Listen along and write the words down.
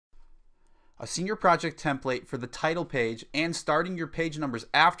A senior project template for the title page and starting your page numbers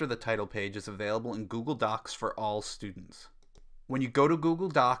after the title page is available in Google Docs for all students. When you go to Google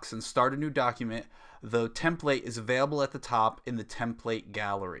Docs and start a new document, the template is available at the top in the template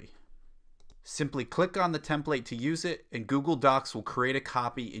gallery. Simply click on the template to use it, and Google Docs will create a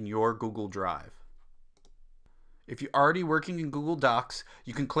copy in your Google Drive. If you're already working in Google Docs,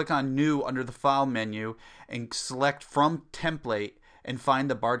 you can click on New under the File menu and select From Template and find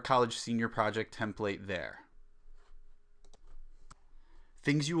the Bard College Senior Project template there.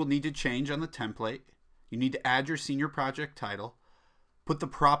 Things you will need to change on the template: you need to add your senior project title, put the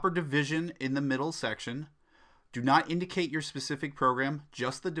proper division in the middle section, do not indicate your specific program,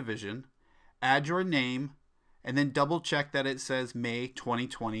 just the division, add your name, and then double check that it says May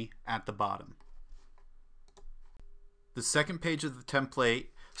 2020 at the bottom. The second page of the template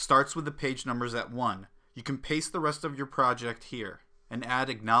starts with the page numbers at 1. You can paste the rest of your project here and add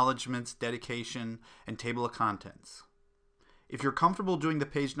acknowledgments, dedication, and table of contents. If you're comfortable doing the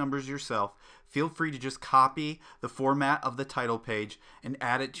page numbers yourself, feel free to just copy the format of the title page and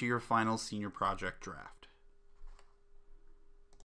add it to your final senior project draft.